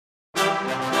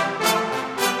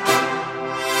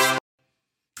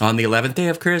On the 11th day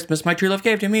of Christmas, my true love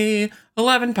gave to me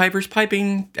 11 pipers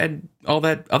piping and all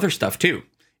that other stuff too.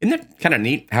 Isn't that kind of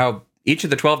neat how each of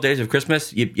the 12 days of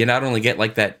Christmas, you not only get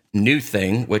like that new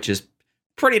thing, which is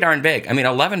pretty darn big. I mean,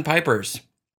 11 pipers.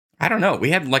 I don't know.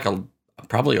 We had like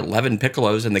probably 11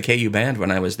 piccolos in the KU band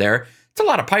when I was there. It's a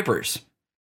lot of pipers.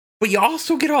 But you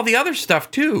also get all the other stuff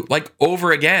too, like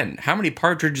over again. How many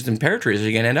partridges and pear trees are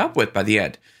you going to end up with by the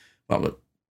end? Well,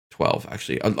 12,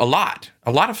 actually. A lot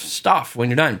of stuff when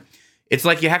you're done. It's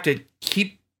like you have to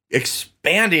keep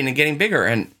expanding and getting bigger.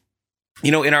 And,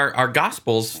 you know, in our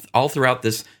Gospels, all throughout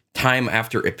this time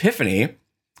after Epiphany,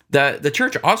 the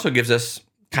church also gives us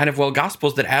kind of,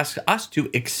 Gospels that ask us to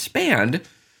expand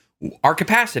our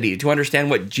capacity to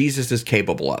understand what Jesus is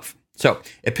capable of. So,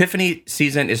 Epiphany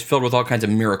season is filled with all kinds of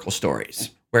miracle stories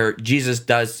where Jesus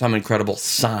does some incredible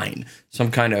sign,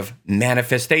 some kind of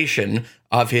manifestation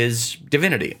of his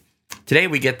divinity. Today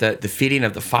we get the feeding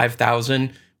of the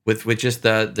 5,000 with just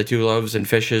the 2 loaves and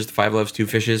fishes, the 5 loaves, 2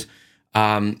 fishes.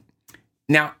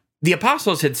 Now, the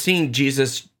apostles had seen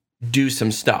Jesus do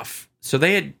some stuff. So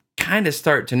they had kind of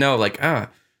start to know, like,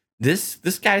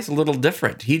 this guy's a little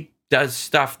different. He does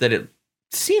stuff that it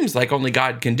seems like only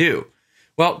God can do.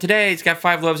 Well, today he's got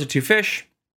 5 loaves and 2 fish,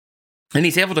 and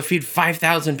he's able to feed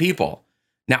 5,000 people.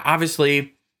 Now,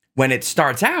 obviously, when it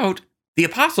starts out, the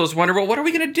apostles wonder, well, what are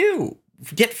we going to do?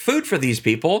 Get food for these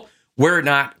people? We're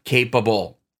not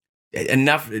capable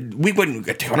enough. We wouldn't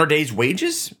get 200 days'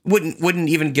 wages. Wouldn't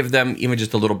even give them even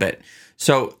just a little bit.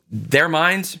 So their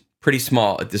minds pretty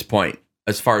small at this point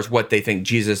as far as what they think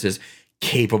Jesus is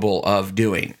capable of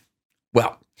doing.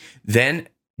 Well, then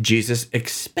Jesus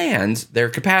expands their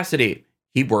capacity.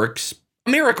 He works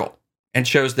a miracle and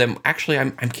shows them, actually,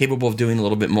 I'm capable of doing a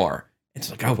little bit more.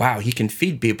 It's like, oh, wow, he can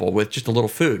feed people with just a little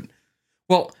food.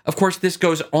 Well, of course, this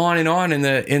goes on in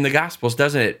the Gospels,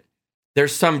 doesn't it?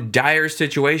 There's some dire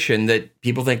situation that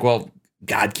people think, well,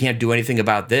 God can't do anything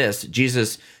about this.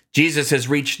 Jesus has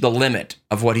reached the limit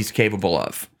of what he's capable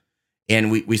of.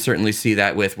 And we certainly see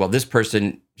that with, well, this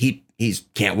person, he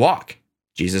can't walk.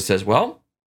 Jesus says, well,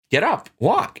 get up,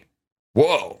 walk.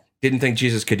 Whoa, didn't think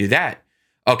Jesus could do that.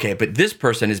 Okay, but this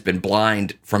person has been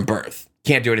blind from birth.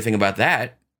 Can't do anything about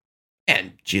that.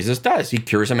 And Jesus does. He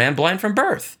cures a man blind from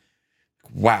birth.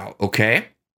 Wow, okay.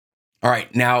 All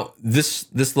right, now this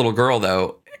little girl,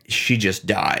 though, she just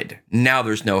died. Now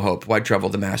there's no hope. Why trouble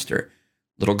the master?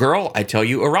 Little girl, I tell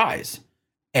you, arise.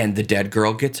 And the dead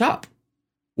girl gets up.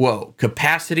 Whoa,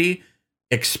 capacity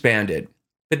expanded.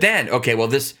 But then, okay, well,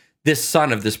 this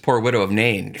son of this poor widow of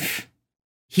Nain,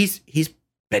 he's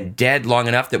been dead long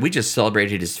enough that we just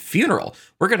celebrated his funeral.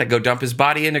 We're going to go dump his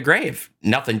body in a grave.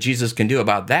 Nothing Jesus can do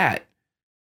about that.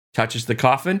 Touches the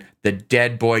coffin, the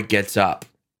dead boy gets up.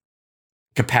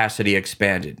 Capacity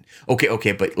expanded.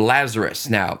 Okay, but Lazarus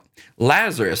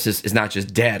is not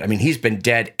just dead. I mean, he's been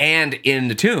dead and in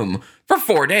the tomb for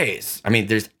 4 days. I mean,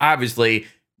 there's obviously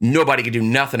nobody can do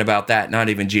nothing about that, not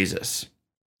even Jesus.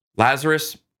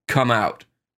 Lazarus, come out.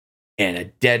 And a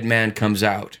dead man comes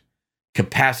out.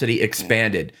 Capacity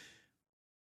expanded.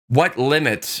 What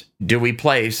limits do we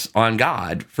place on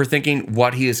God for thinking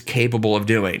what he is capable of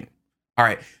doing? All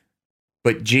right,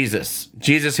 but Jesus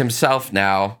himself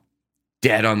now,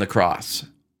 dead on the cross.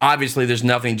 Obviously, there's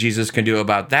nothing Jesus can do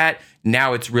about that.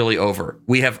 Now it's really over.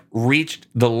 We have reached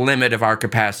the limit of our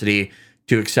capacity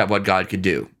to accept what God could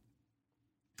do.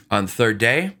 On the 3rd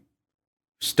day,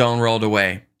 stone rolled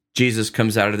away. Jesus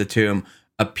comes out of the tomb,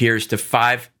 appears to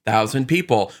 5,000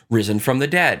 people risen from the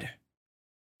dead.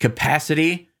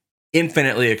 Capacity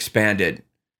infinitely expanded.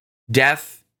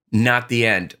 Death, not the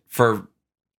end for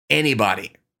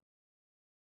anybody.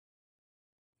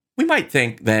 We might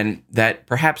think then that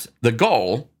perhaps the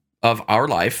goal of our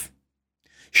life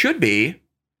should be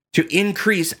to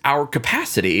increase our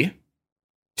capacity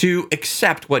to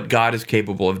accept what God is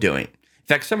capable of doing. In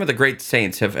fact, some of the great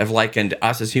saints have likened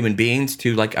us as human beings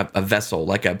to like a vessel,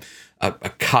 like a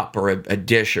cup or a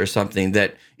dish or something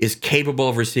that is capable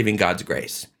of receiving God's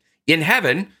grace. In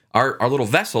heaven, our little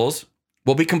vessels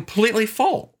will be completely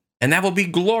full, and that will be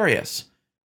glorious.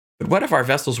 But what if our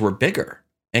vessels were bigger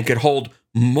and could hold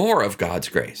more of God's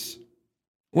grace?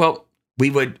 Well, we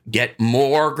would get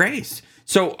more grace.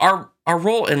 So our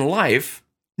role in life,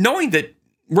 knowing that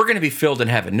we're going to be filled in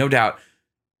heaven, no doubt,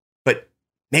 but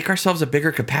make ourselves a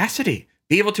bigger capacity,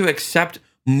 be able to accept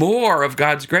more of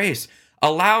God's grace.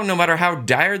 Allow, no matter how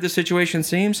dire the situation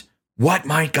seems, what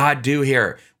might God do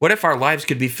here? What if our lives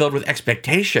could be filled with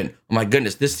expectation? Oh my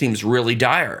goodness, this seems really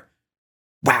dire.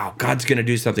 Wow, God's going to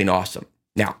do something awesome.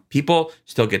 Now, people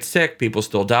still get sick, people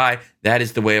still die. That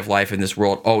is the way of life in this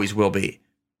world, always will be.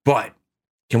 But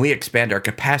can we expand our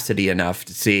capacity enough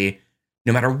to see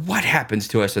no matter what happens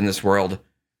to us in this world,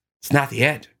 it's not the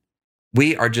end.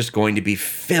 We are just going to be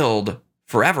filled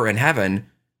forever in heaven.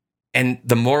 And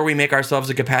the more we make ourselves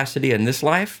a capacity in this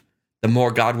life, the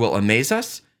more God will amaze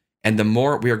us, and the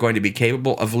more we are going to be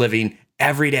capable of living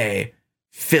every day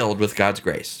filled with God's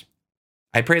grace.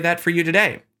 I pray that for you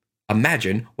today.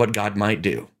 Imagine what God might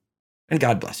do. And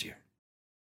God bless you.